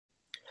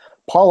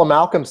Paula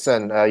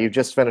Malcomson, you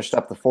just finished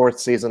up the fourth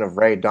season of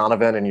Ray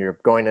Donovan, and you're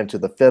going into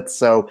the fifth.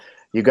 So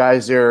you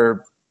guys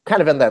are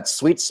kind of in that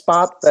sweet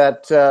spot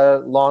that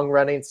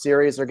long-running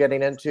series are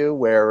getting into,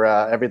 where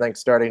everything's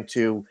starting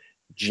to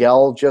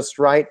gel just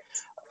right.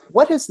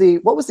 What was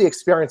the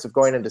experience of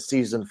going into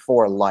season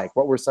 4 like?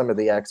 What were some of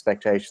the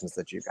expectations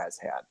that you guys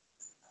had?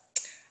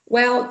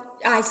 Well,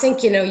 I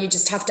think, you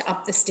just have to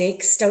up the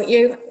stakes, don't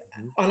you,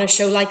 on a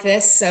show like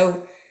this?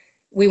 So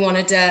we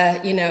wanted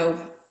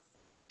to,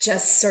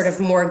 just sort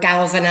of more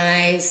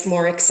galvanized,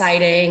 more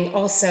exciting,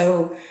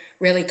 also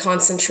really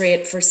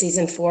concentrate for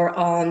season 4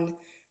 on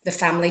the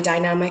family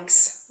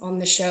dynamics on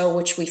the show,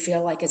 which we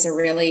feel like is a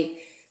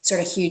really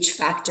sort of huge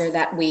factor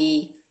that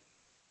we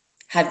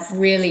had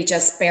really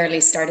just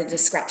barely started to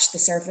scratch the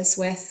surface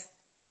with,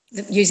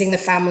 using the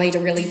family to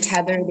really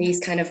tether these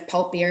kind of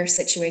pulpier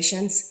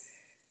situations.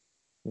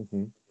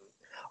 Mm-hmm.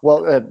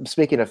 Well,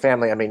 speaking of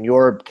family, I mean,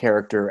 your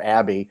character,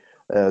 Abby,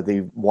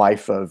 the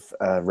wife of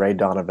Ray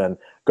Donovan,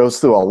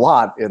 goes through a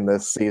lot in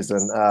this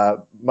season.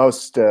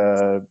 Most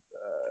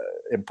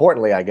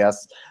importantly, I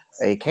guess,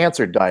 a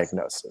cancer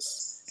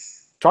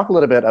diagnosis. Talk a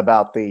little bit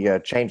about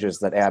the changes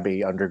that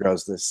Abby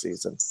undergoes this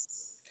season.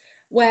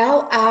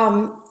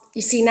 Well,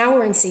 you see, now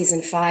we're in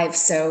season 5,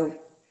 so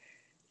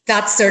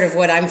that's sort of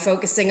what I'm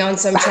focusing on.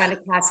 So I'm trying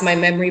to cast my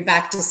memory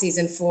back to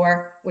season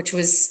 4, which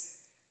was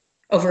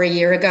over a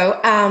year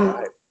ago.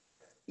 Right.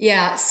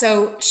 Yeah,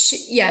 so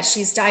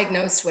she's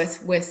diagnosed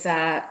with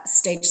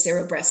stage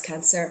 0 breast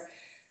cancer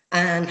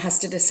and has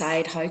to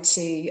decide how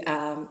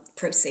to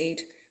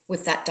proceed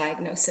with that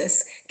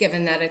diagnosis,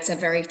 given that it's a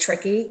very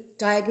tricky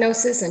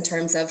diagnosis in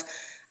terms of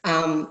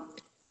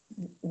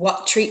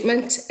what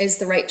treatment is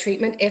the right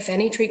treatment, if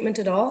any treatment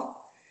at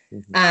all.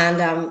 Mm-hmm.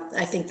 And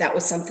I think that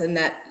was something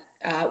that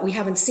we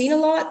haven't seen a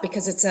lot,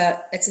 because it's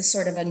a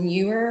sort of a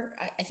newer,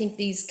 I think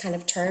these kind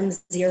of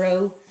terms,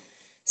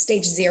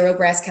 stage 0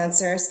 breast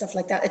cancer, stuff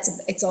like that,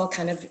 it's all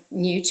kind of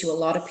new to a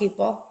lot of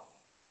people.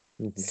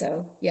 Mm-hmm.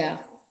 So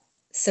yeah,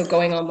 so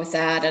going on with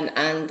that,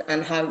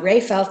 and how Ray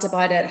felt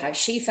about it, how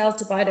she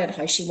felt about it,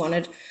 how she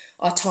wanted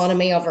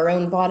autonomy of her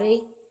own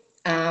body,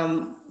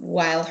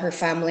 while her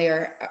family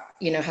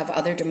have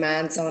other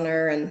demands on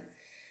her, and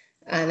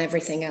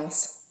everything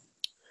else.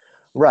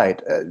 Right.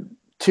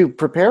 To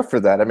prepare for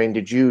that, I mean,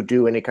 did you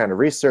do any kind of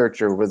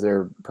research, or was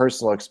there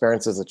personal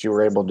experiences that you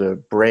were able to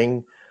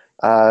bring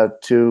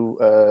to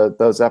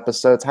those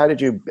episodes? How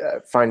did you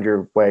find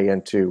your way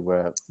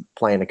into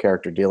playing a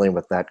character dealing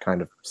with that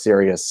kind of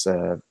serious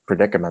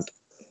predicament?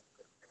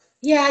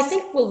 Yeah, I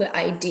think, well, the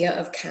idea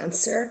of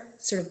cancer,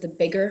 sort of the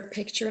bigger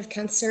picture of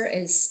cancer,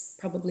 is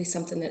probably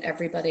something that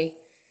everybody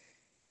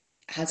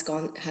has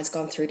gone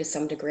through to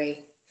some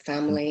degree.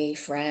 Family,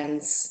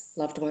 friends,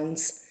 loved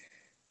ones.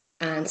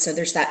 And so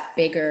there's that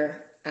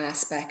bigger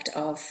aspect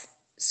of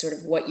sort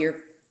of what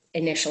your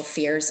initial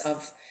fears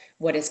of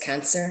what is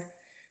cancer.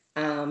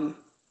 And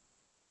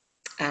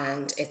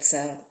it's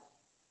a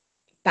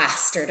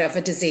bastard of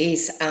a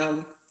disease.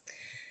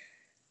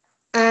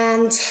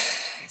 And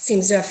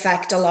seems to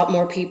affect a lot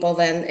more people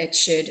than it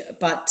should.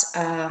 But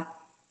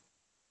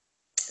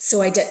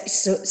so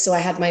I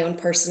had my own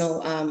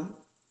personal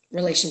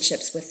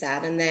relationships with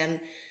that. And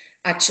then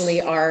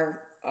actually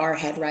our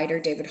head writer,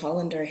 David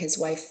Hollander, his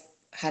wife,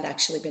 had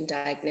actually been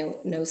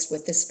diagnosed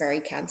with this very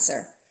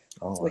cancer,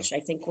 which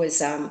I think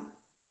was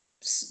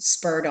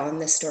spurred on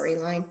the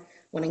storyline,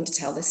 wanting to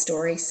tell this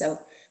story. So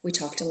we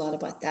talked a lot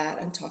about that,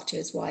 and talked to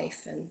his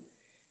wife and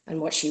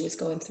what she was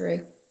going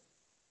through.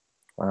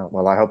 Wow.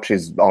 Well, I hope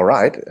she's all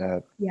right.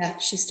 Yeah,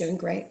 she's doing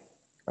great.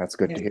 That's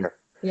good to hear.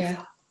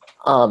 Yeah.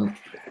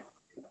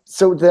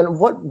 So then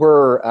what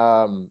were,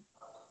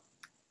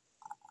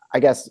 I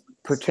guess,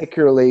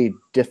 particularly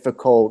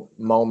difficult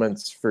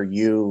moments for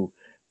you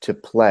to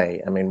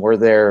play? I mean, were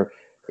there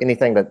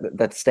anything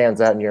that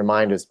stands out in your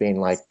mind as being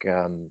like,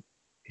 you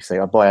say,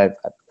 oh boy, I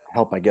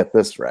hope I get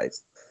this right?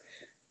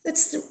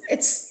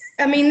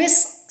 I mean,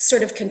 this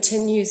sort of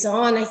continues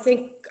on. I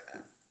think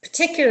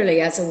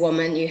particularly as a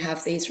woman, you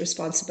have these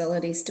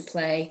responsibilities to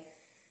play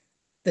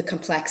the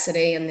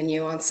complexity and the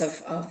nuance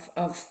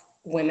of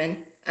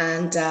women.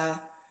 And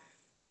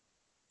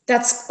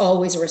that's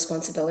always a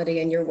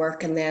responsibility in your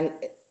work. And then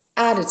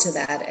added to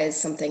that is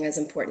something as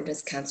important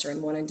as cancer,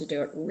 and wanting to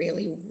do it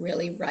really,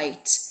 really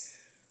right.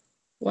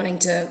 Wanting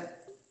to,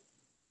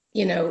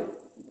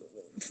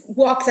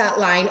 walk that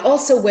line,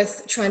 also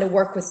with trying to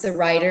work with the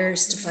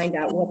writers to find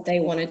out what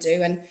they want to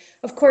do. And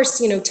of course,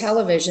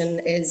 television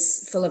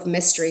is full of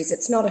mysteries.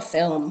 It's not a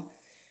film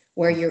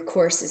where your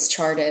course is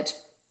charted.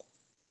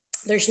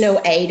 There's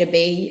no A to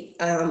B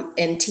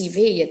in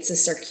TV. It's a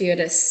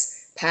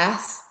circuitous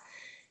path.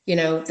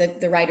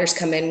 The writers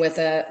come in with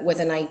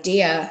an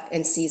idea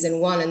in season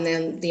 1, and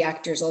then the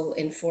actors will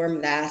inform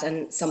that,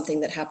 and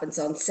something that happens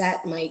on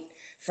set might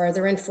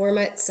further inform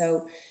it.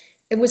 So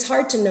it was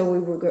hard to know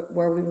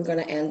where we were going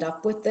to end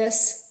up with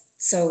this.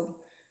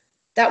 So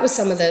that was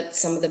some of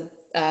the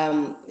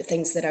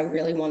things that I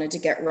really wanted to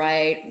get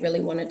right, really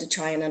wanted to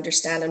try and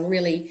understand, and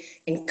really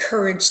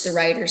encourage the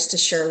writers to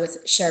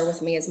share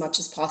with me as much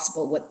as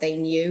possible what they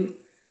knew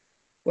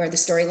where the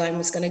storyline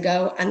was going to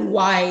go and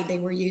why they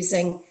were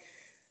using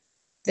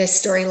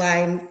this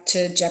storyline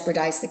to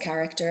jeopardize the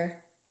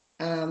character,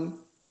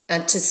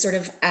 and to sort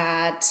of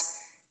add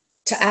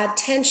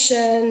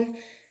tension,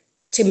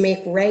 to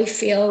make Ray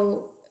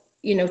feel,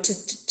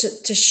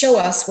 to show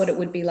us what it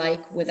would be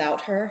like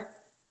without her,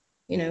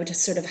 to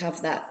sort of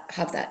have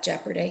that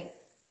jeopardy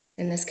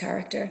in this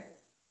character.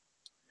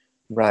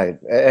 Right.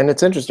 And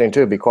it's interesting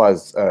too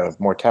because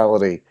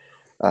mortality,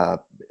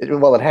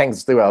 it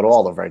hangs throughout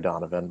all of Ray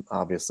Donovan,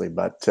 obviously,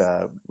 but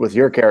with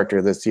your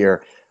character this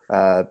year,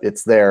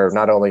 it's there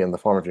not only in the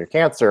form of your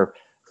cancer,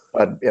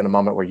 but in a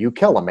moment where you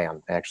kill a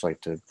man actually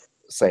to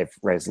save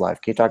Ray's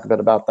life. Can you talk a bit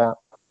about that?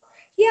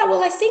 Yeah,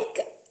 well, I think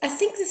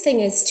the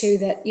thing is too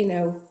that,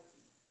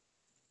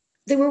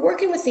 they were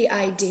working with the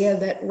idea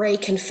that Ray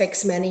can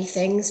fix many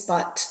things,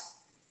 but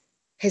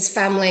his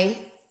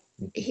family,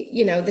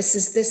 this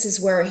is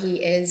where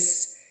he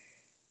is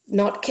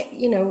not,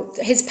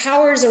 his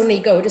powers only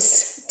go to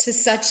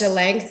such a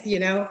length,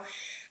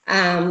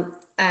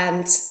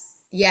 and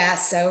yeah,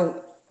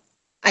 so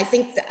I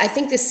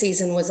think this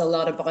season was a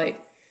lot about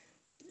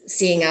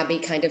seeing Abby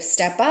kind of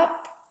step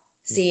up,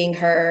 seeing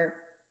her,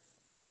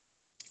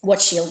 what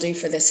she'll do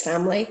for this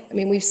family. I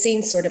mean, we've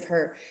seen sort of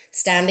her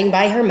standing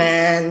by her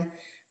man,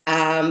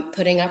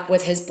 putting up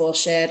with his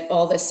bullshit,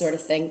 all this sort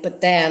of thing. But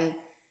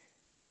then,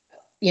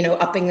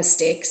 upping the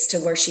stakes to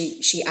where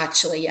she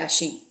actually,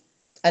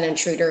 an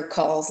intruder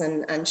calls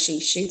and she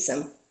shoots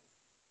him.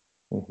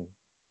 Mm-hmm.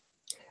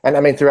 And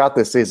I mean, throughout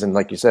this season,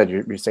 like you said,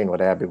 you're seeing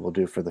what Abby will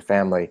do for the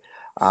family.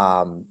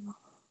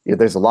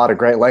 There's a lot of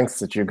great lengths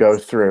that you go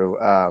through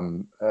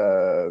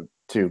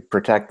to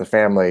protect the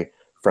family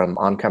from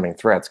oncoming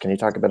threats. Can you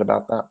talk a bit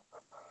about that?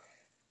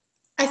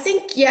 I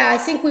think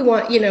we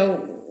want,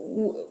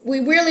 we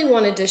really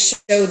wanted to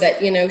show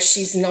that,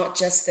 she's not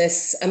just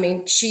this, I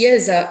mean, she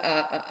is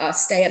a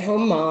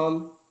stay-at-home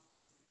mom,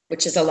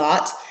 which is a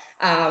lot.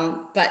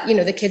 But,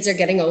 the kids are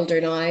getting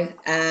older now,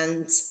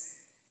 and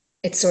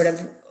it's sort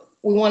of,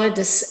 we wanted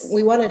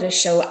to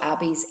show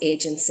Abby's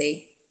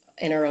agency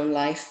in her own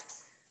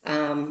life,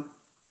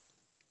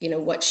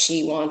 what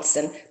she wants.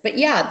 But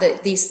yeah,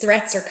 these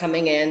threats are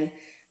coming in,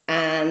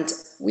 and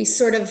we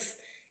sort of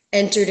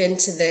entered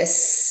into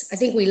this. I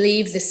think we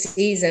leave the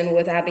season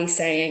with Abby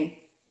saying,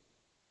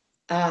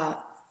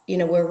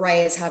 where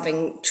Ray is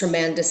having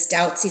tremendous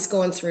doubts. He's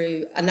going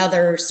through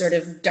another sort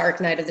of dark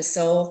night of the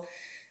soul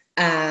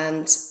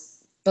and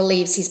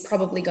believes he's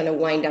probably going to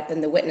wind up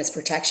in the witness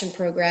protection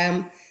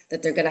program,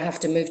 that they're going to have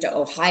to move to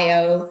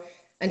Ohio.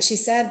 And she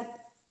said,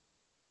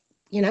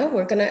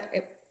 we're going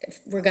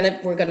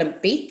to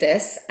beat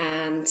this.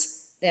 And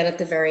then at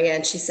the very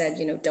end, she said,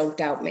 don't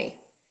doubt me,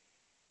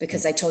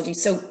 because I told you.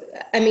 So,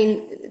 I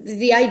mean,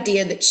 the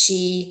idea that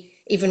she,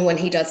 even when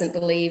he doesn't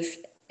believe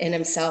in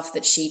himself,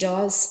 that she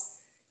does,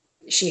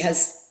 she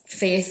has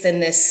faith in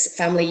this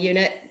family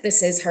unit.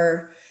 This is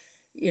her,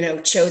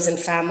 chosen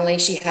family.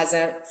 She has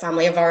a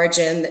family of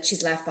origin that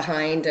she's left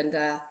behind. And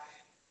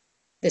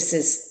this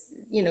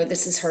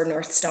is her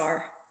North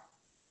Star.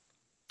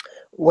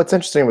 What's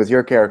interesting with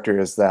your character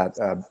is that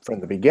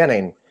from the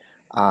beginning,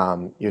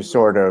 you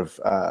sort of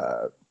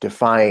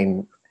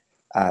define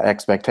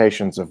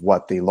expectations of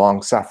what the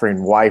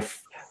long-suffering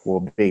wife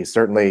will be.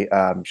 Certainly,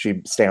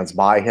 she stands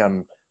by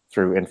him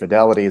through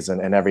infidelities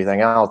and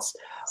everything else.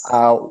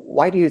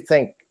 Why do you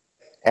think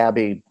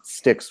Abby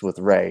sticks with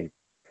Ray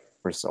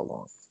for so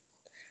long?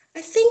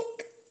 I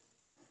think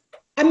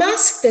I'm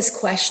asked this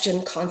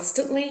question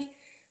constantly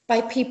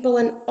by people,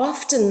 and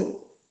often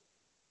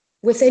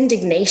with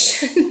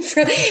indignation.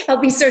 I'll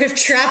be sort of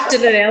trapped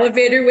in an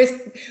elevator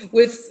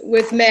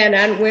with men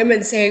and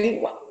women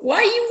saying, "Why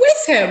are you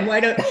with him? Why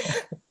don't?"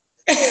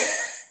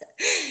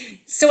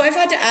 So I've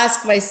had to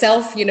ask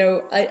myself,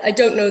 I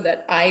don't know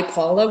that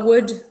Paula,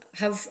 would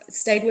have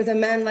stayed with a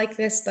man like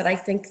this, but I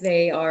think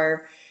they've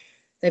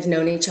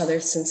known each other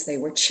since they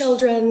were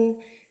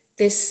children.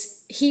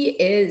 He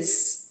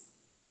is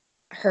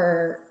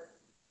her,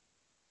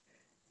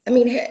 I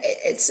mean,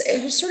 it's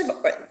sort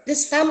of,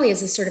 this family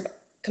is a sort of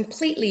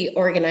completely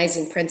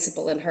organizing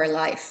principle in her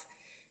life.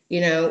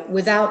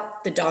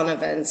 Without the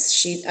Donovans,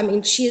 she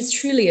is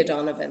truly a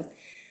Donovan.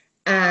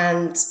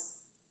 And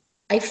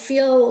I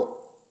feel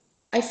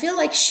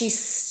like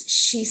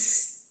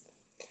she's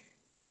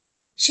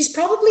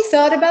probably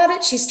thought about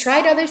it. She's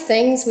tried other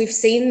things. We've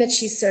seen that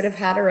she's sort of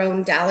had her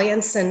own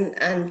dalliance,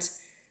 and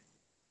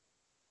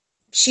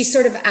she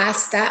sort of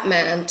asked that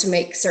man to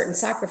make certain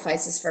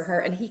sacrifices for her,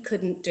 and he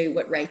couldn't do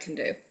what Ray can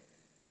do.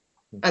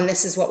 And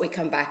this is what we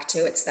come back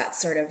to. It's that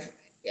sort of,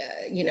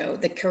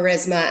 the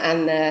charisma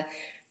and the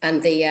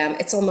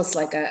it's almost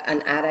like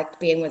an addict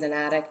being with an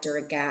addict, or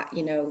a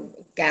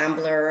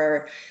gambler,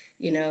 or,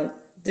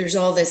 there's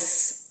all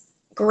this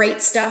great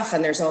stuff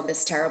and there's all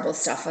this terrible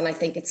stuff. And I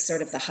think it's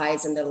sort of the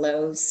highs and the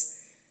lows.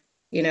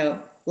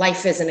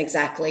 Life isn't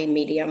exactly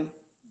medium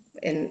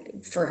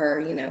for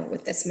her,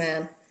 with this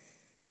man.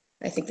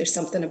 I think there's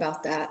something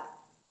about that.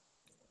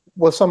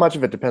 Well, so much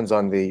of it depends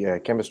on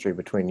the chemistry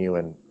between you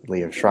and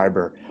Liev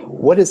Schreiber.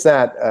 What is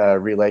that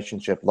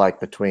relationship like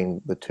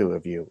between the two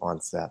of you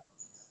on set?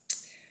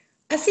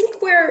 I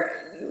think we're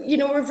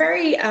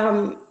very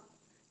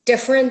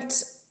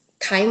different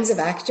kinds of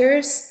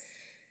actors.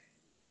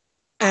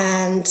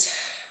 And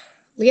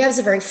Liev's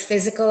a very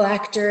physical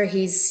actor.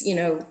 He's,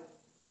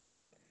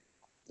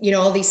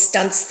 all these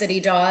stunts that he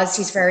does.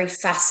 He's very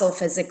facile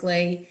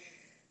physically.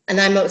 And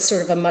I'm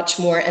sort of a much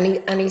more,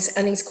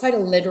 he's quite a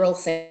literal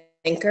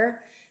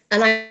thinker.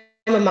 And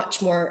I'm a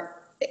much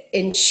more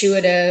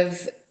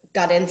intuitive,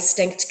 gut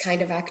instinct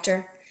kind of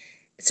actor.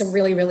 It's a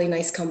really, really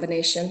nice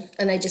combination.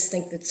 And I just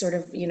think that sort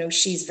of,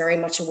 she's very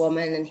much a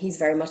woman and he's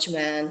very much a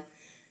man.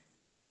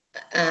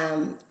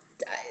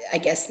 I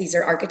guess these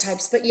are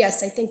archetypes, but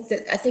yes, I think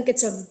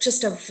it's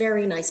just a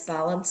very nice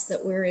balance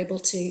that we're able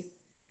to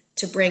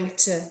bring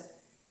to.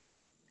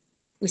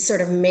 We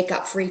sort of make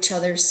up for each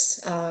other's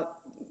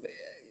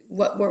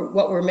what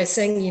we're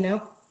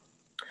missing.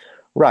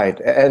 Right,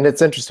 and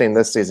it's interesting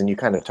this season. You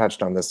kind of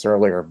touched on this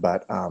earlier,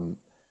 but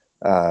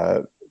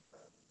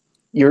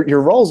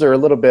your roles are a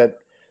little bit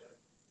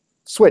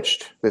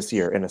switched this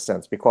year in a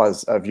sense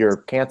because of your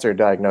cancer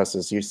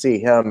diagnosis. You see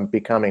him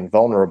becoming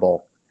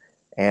vulnerable,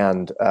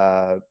 and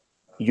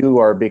you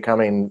are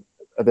becoming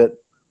a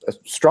bit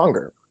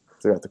stronger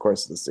throughout the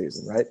course of the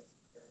season, right?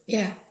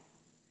 Yeah,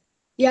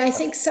 I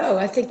think so.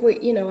 I think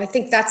I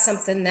think that's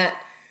something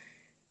that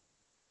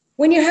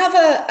when you have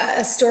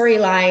a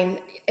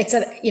storyline, it's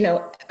an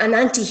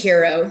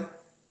anti-hero.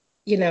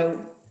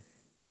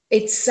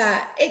 It's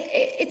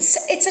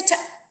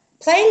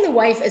playing the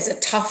wife is a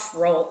tough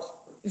role.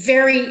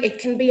 It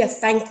can be a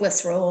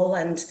thankless role,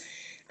 and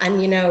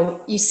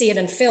you see it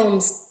in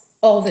films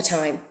all the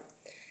time.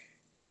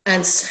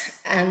 And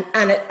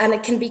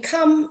it can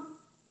become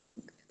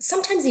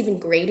sometimes even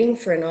grating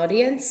for an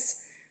audience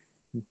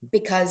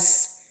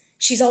because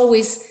she's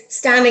always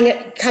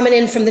coming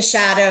in from the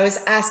shadows,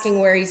 asking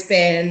where he's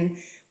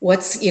been,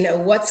 what's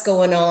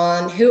going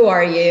on, who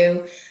are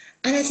you?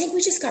 And I think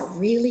we just got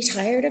really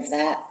tired of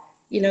that,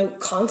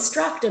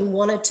 construct and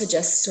wanted to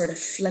just sort of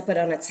flip it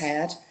on its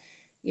head,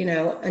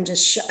 and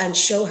just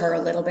show her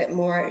a little bit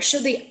more, show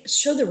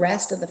the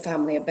rest of the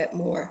family a bit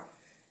more,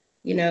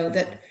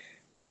 that.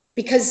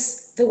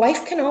 Because the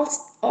wife can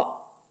also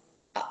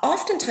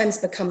oftentimes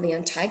become the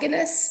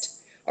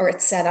antagonist, or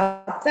it's set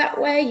up that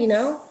way,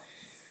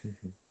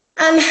 Mm-hmm.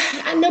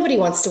 And nobody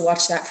wants to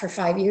watch that for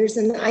 5 years,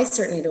 and I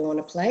certainly don't want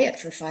to play it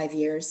for 5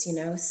 years,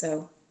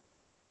 So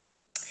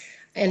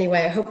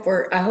anyway, I hope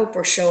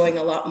we're showing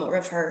a lot more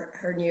of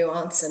her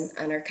nuance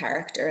and her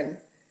character, and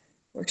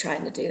we're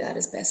trying to do that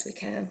as best we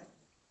can.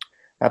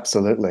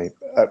 Absolutely.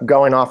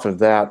 Going off of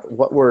that,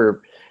 what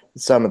were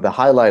some of the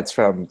highlights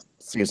from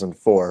season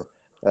 4?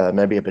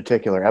 Maybe a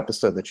particular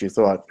episode that you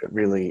thought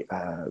really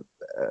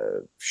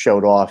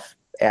showed off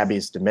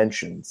Abby's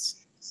dimensions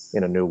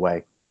in a new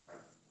way?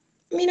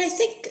 I mean, I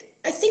think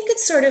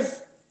it's sort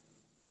of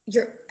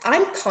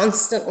I'm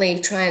constantly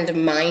trying to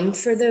mine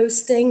for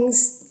those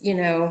things,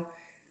 even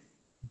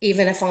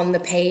if on the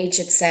page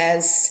it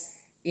says,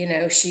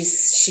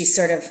 she's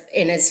sort of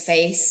in his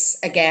face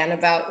again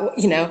about,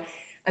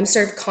 I'm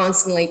sort of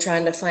constantly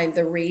trying to find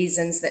the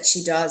reasons that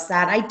she does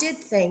that. I did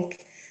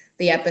think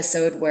the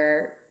episode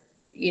where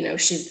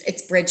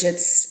it's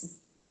Bridget's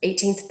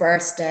 18th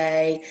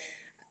birthday.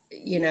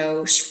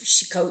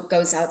 She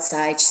goes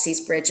outside. She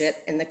sees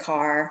Bridget in the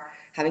car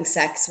having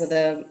sex with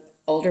an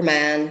older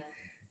man,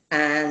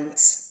 and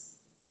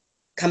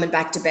coming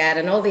back to bed,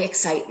 and all the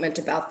excitement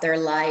about their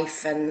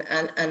life and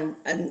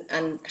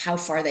how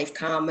far they've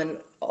come,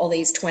 and all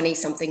these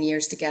 20-something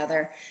years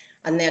together.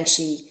 And then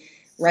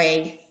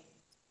Ray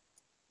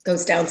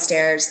goes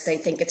downstairs. They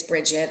think it's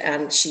Bridget,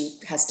 and she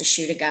has to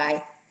shoot a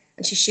guy,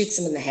 and she shoots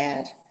him in the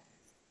head.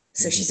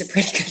 So she's a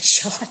pretty good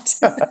shot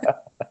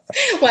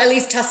while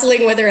he's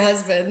tussling with her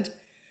husband.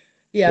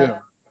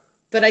 Yeah.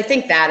 But I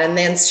think that, and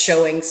then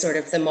showing sort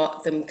of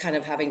them kind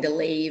of having to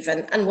leave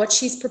and what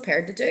she's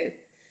prepared to do.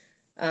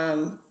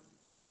 And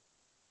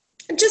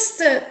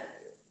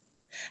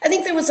I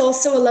think there was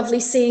also a lovely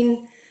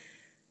scene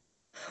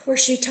where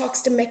she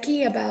talks to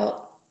Mickey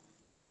about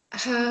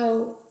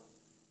how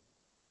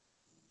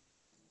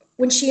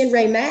when she and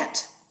Ray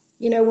met,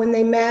 when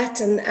they met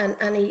and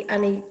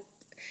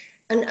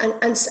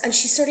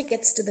she sort of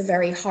gets to the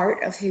very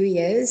heart of who he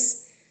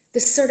is,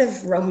 this sort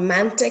of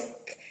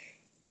romantic,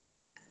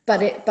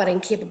 but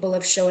incapable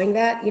of showing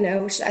that.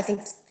 I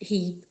think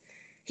he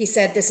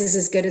said, "This is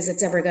as good as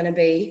it's ever going to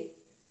be,"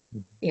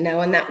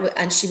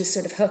 and she was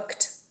sort of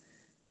hooked.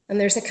 And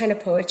there's a kind of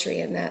poetry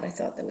in that. I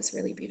thought that was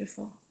really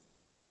beautiful.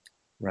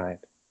 Right.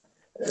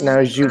 Now,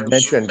 as you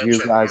mentioned,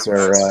 you guys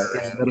are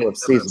in the middle of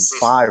season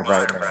 5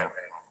 right now.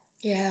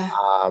 Yeah.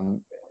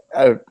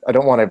 I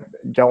don't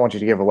want you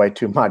to give away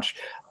too much,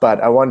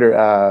 but I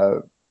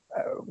wonder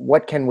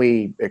what can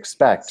we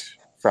expect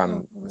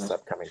from this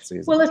upcoming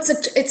season? Well,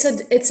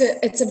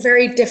 it's a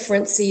very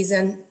different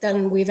season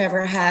than we've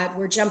ever had.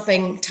 We're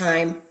jumping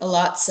time a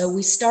lot, so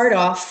we start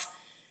off,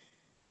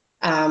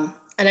 and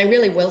And I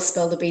really will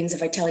spill the beans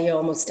if I tell you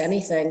almost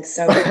anything.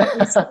 So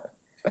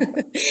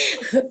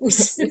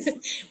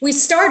we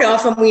start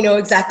off and we know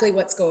exactly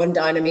what's going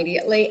down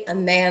immediately,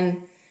 and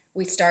then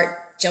we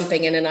start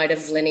jumping in and out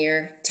of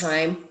linear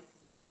time,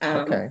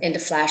 into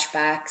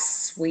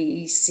flashbacks.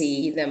 We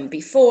see them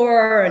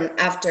before and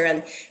after,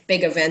 and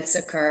big events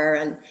occur,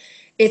 and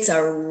it's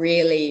a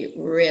really,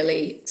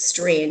 really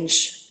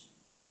strange,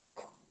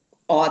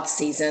 odd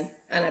season,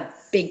 and a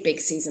big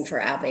season for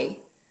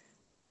Abby.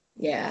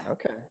 Yeah.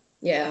 Okay.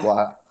 Yeah.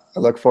 Well, I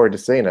look forward to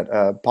seeing it.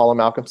 Paula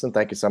Malcomson,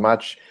 thank you so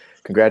much.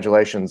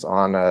 Congratulations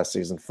on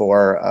season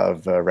 4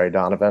 of Ray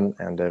Donovan,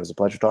 and it was a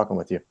pleasure talking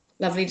with you.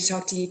 Lovely to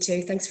talk to you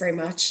too. Thanks very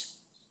much.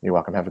 You're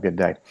welcome. Have a good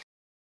day.